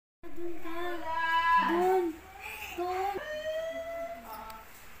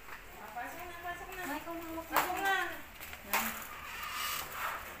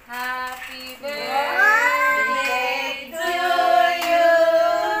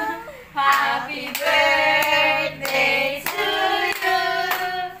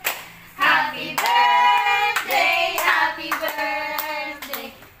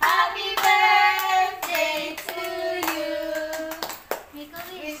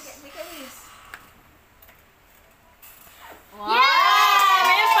Make a wish. Wow! Yeah!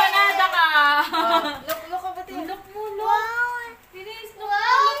 May empanada ka! Look ka ba ito? Look mo, look! Wow! Bilis, look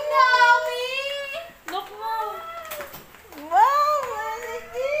Wow, mo! Mommy! Look mo! Wow! What is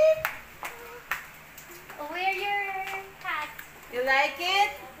it? Wear your hat. You like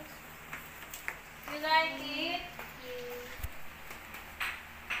it? You like it?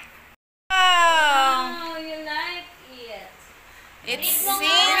 Wow! Oh, you like it? It's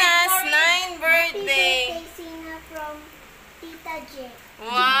Xena's 9th birthday. Happy birthday, Xena, from Tita J.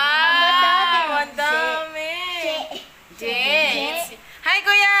 Wow! Ang dami! Jay! Hi,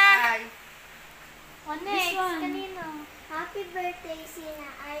 Kuya! Oh, This next, one. kanino? Happy birthday, Xena.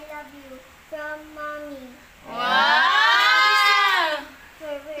 I love you. From Mommy. Wow!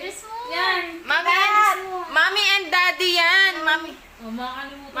 There's more. Yan! Mommy and Daddy yan! Mommy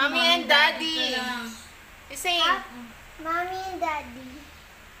Makakalimutan Mommy and Daddy. Ito lang. You say, Mommy and Daddy.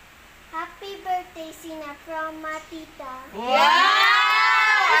 Happy birthday, Xena, from Matita.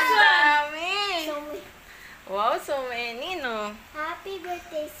 wow! Ang dami! So, may- Wow, so many, no? happy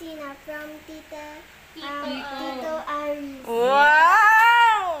birthday, Xena, from Tito Tito. Aris.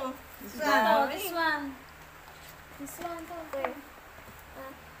 Wow! This one. This one to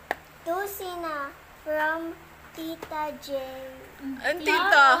to Xena, from Tita J. Ang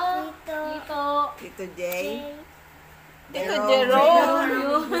tito? Tito Ito. Tito J. Jay. Tito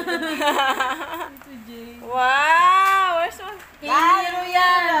Jerome. Ito, Jay. Wow! Where's one? Nero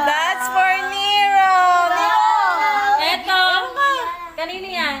yan. That's for Nero! Ito. Kanino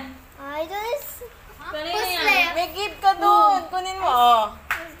yan? I don't. Kanino Who's yan? left? May gift ka doon. Kunin mo. Oh,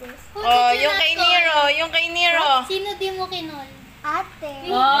 Who's this? oh yung kay Nero. Yung kay Nero. Sino di mo kinol? Ate.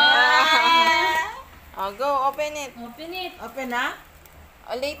 Oh, go. Open it. Open it. Open na?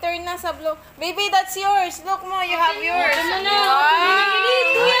 Oh, later na sa vlog. Baby, that's yours. Look mo. You have yours. Open mo na.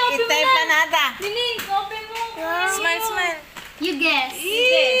 Wow! Itay pa nada. Bilis, open mo. Smile, smile. You guess.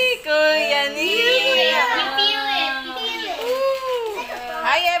 Eee, Kuya Nero. You feel it. You feel it.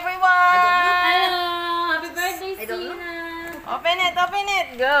 Hi, everyone. Hello. Happy birthday, Xena. Open it, open it.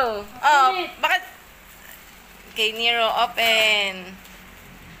 Go. Oh, it. bakit? Kay Nero, open.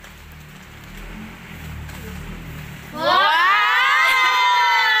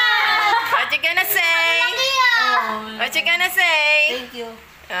 Wow! What you gonna say? What you gonna say? Thank you.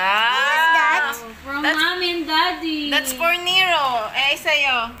 Ah, From That's- Mommy and Daddy. that's for Nero. Eh,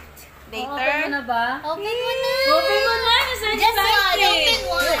 sa'yo. Open mo Later. na ba? Open mo na. Open mo na. Nasa Just one. excited. Open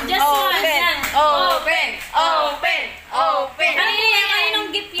one. Just one. Open, Yan. open, open, open. Kanino yan? Kaninong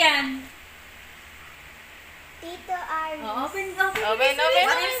gift yan? Tito Aris. Open, Open, open.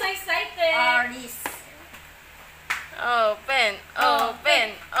 I'm so excited. Aris. Open, open,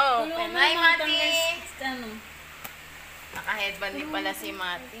 open. Tulungan Hi, mo, Mati. ano? Naka-headband din pala si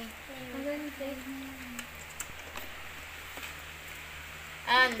Mati.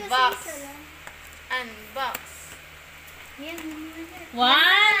 Unbox. Unbox.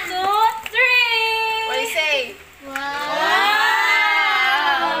 One, two, three. What do you say? Wow.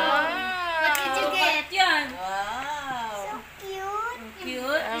 Wow! What did you get? Yan. Wow. So cute.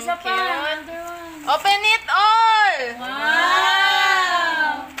 Cute. Ang Isa pa. cute. Another one. Open it all!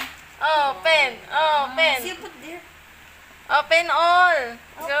 Wow. Open, open. See, put there. Open all.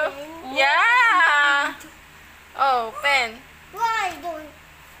 Go. Open. Yeah! Open. Why don't?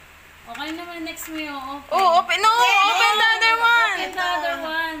 Okay naman, next mo yung open. Oh, open. No, open the other one. Open the other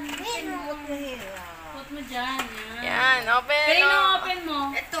one. Wait, no. Put the here. Put mo dyan. Yan. Yan, open. Kanino oh. open mo?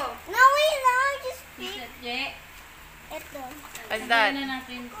 Ito. No, wait lang. Just pick. Jay. Ito. What's that? Tanggalin na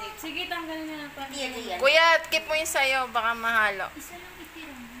natin yung tape. Sige, tanggalin na natin. Yan. Kuya, keep mo yung sayo. Baka mahalo. Isa lang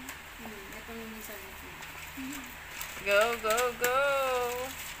itira mo. Ito yung isa lang. Go, go, go.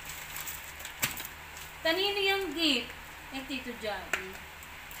 Kanino yung gift? Yung Tito Johnny.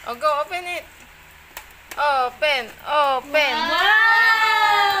 Oh, go, open it. Open, open.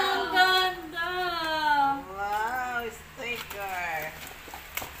 Wow! Ang ganda! Wow, sticker.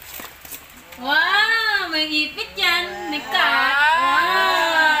 Wow! May ipit yan. May cut. Wow!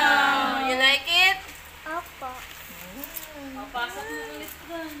 Wow! You like it? Opo. Papasok mo ulit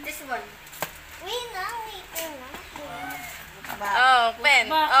doon. This one. Wait lang. Wait lang. Open,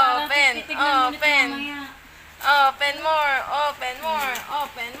 open, Titignan mo ulit open. mamaya. Open more, open more,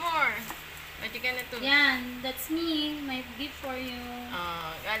 open more. What you gonna do? Yan, that's me. My gift for you. Oh,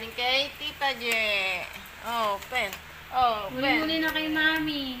 galing kay Tita J. Open, Huli-huli open. na kay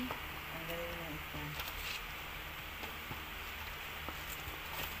Mami.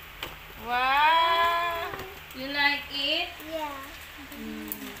 Wow! You like it? Yeah.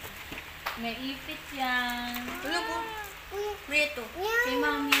 May ipit yan. Tulog ko. Uy, Rito. Yeah. Kay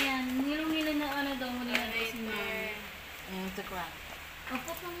mami yan. Nilong-nila na ano daw muli na daw si mami. Ito ko.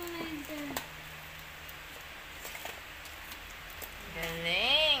 Kapot na muna yun, sir.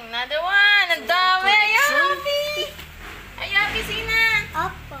 Galing. Another one. Ang dami. Ay, happy. Ay, happy, Sina.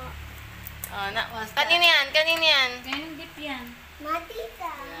 Opo. Oh, kanina yan. Kanina yan. Kaya yung dip yan.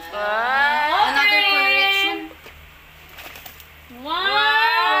 Matita. Wow. Another correction. Wow!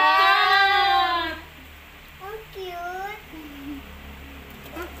 Ang cute.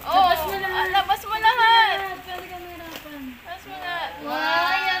 Oh, Labas mo lahat. labas mo lahat. Pwede ka mahirapan. Labas mo lahat.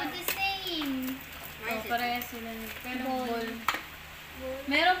 Wow, you have the same. Oh, parehas sila. Pero ball.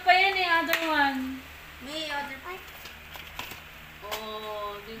 Meron pa yan eh, other one. May other part.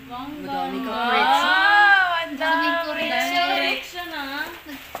 Oh, di ba? Ang Madami ganda. kang correction. Wow, ang Daming dami. correction. Correction ah.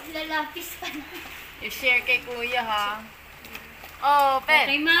 Lalapis pa na. I-share kay kuya, ha? Open.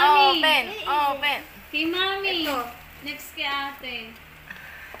 Okay, mami. Open. Open. Kay mami. Ito. Next kay ate.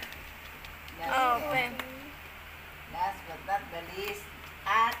 Open. Last but not the least,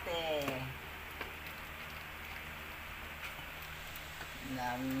 ate.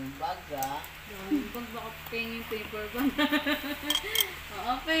 Daming baga. Pag baka pingin paper ba?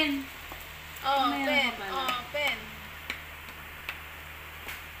 Oh, open. Open. Meron pa pala. Open.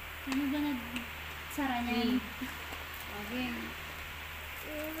 Ano ba nagsara niya yun? Okay.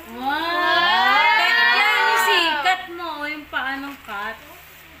 Wow! Cut yan! Yung sikat mo. O yung paanong cut.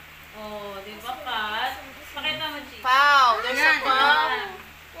 Oh, di ba cut? Pakita mo, Chi. Pow. There's a pow.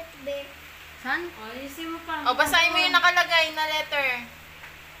 That's big. San? O, isin mo pa. O, basahin mo yung nakalagay na letter.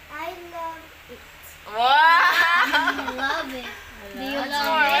 I love it. Wow! I love it. Do you What's love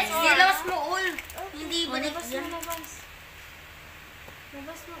more? it? What's more? Labas mo all. Hindi O, labas mo, labas.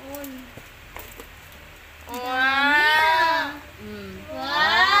 Labas mo all. Wow!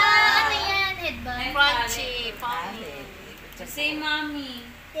 Wow! Ano yan? Headband? Crunchy. Pommy. Ate. Say mommy.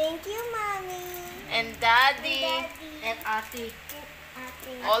 Thank you, Mommy. And daddy. Daddy. At ate.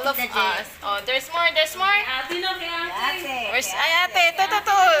 Ate. All of us. Oh, there's more. There's more. Ate na kay ate. Ate. Where's, ay ate, ito.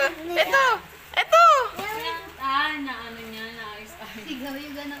 Ito. Ito. Na ano niya, naayos-ayos. Ikaw,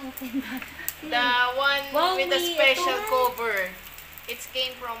 you gonna open that. The one Wow, with the me, special ito. cover. It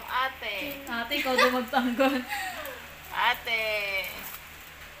came from ate. Ate, ikaw daw magtanggal. Ate.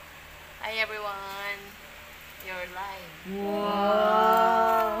 Hi everyone. You're live.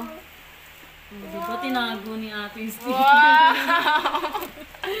 Wow! Di ba tinago ni ate yung sticker? Wow!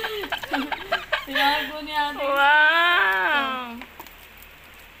 Tinago ni ate. Wow!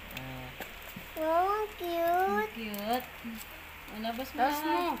 Oh, cute. Cute. O, labas mo Labas na.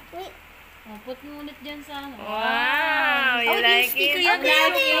 mo. Wait. O, put mo ulit dyan sa ano. Wow! You like it?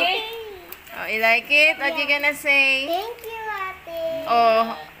 Okay. Oh, you like it? What you gonna say? Thank you, Ate.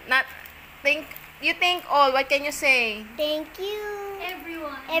 Oh, not think. You think all. What can you say? Thank you.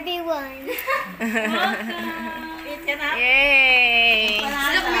 Everyone. Everyone. Welcome! Eat ka na. Yay!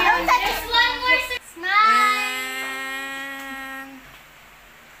 Just one more. Smile. And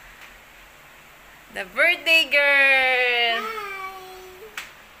the birthday girl.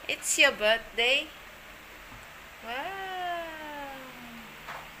 Hi. It's your birthday. Wow.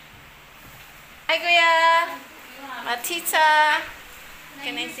 Hi, Kuya. Matita.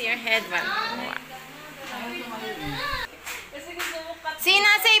 Can I see your head? Wow. Kasi gusto mo cut.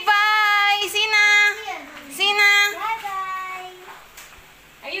 Sina, say bye. Sina. Sina. Bye-bye.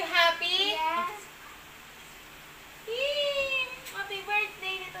 Are you happy? Yes. Yay! Happy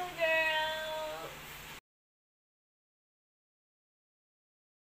birthday, little girl.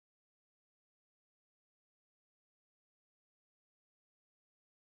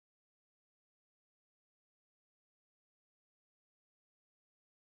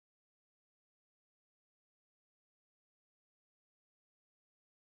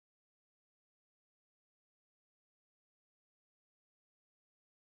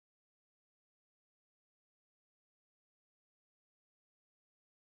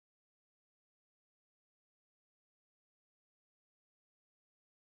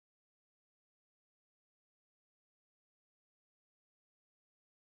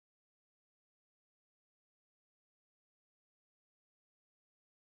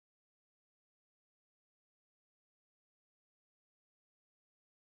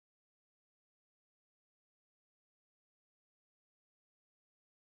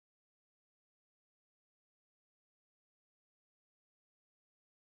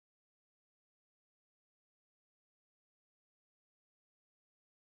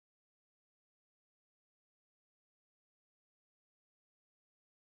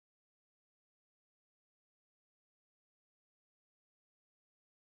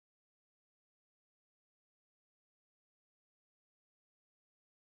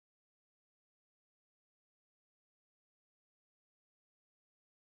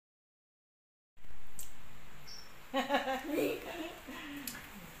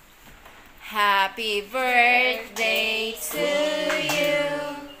 Happy birthday to you.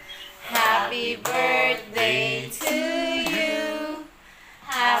 Happy birthday to you.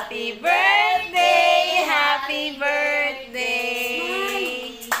 Happy birthday, happy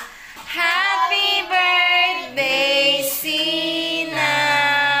birthday. Happy birthday,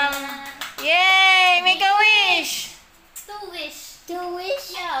 Sinam. Yay, make a wish. Two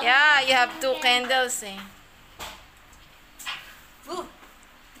wish? Yeah, you have 2 candles eh.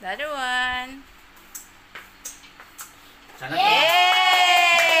 The other one. Sana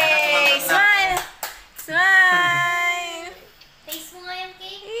Yay! Smile! Smile! Taste mo nga yung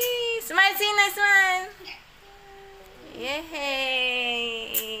cake. Smile, Sina, smile!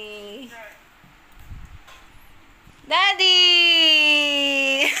 Yay!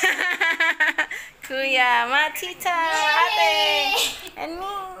 Daddy! Kuya, Matita, Ate, and me.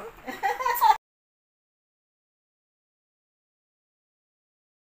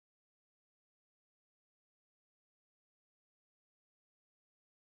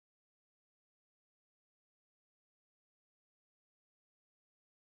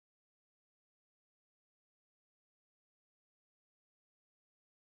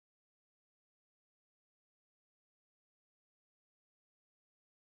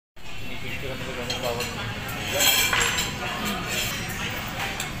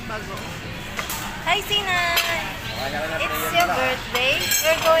 Bago. Hi, Sina! It's your birthday.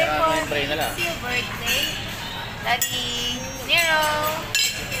 We're going for it's your birthday. Daddy, Nero,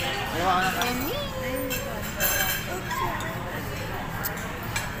 and me.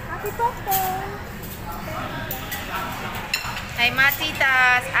 Happy birthday. Hi,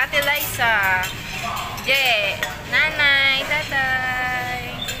 Matitas, Ate Liza, Je, Nanay, Tata.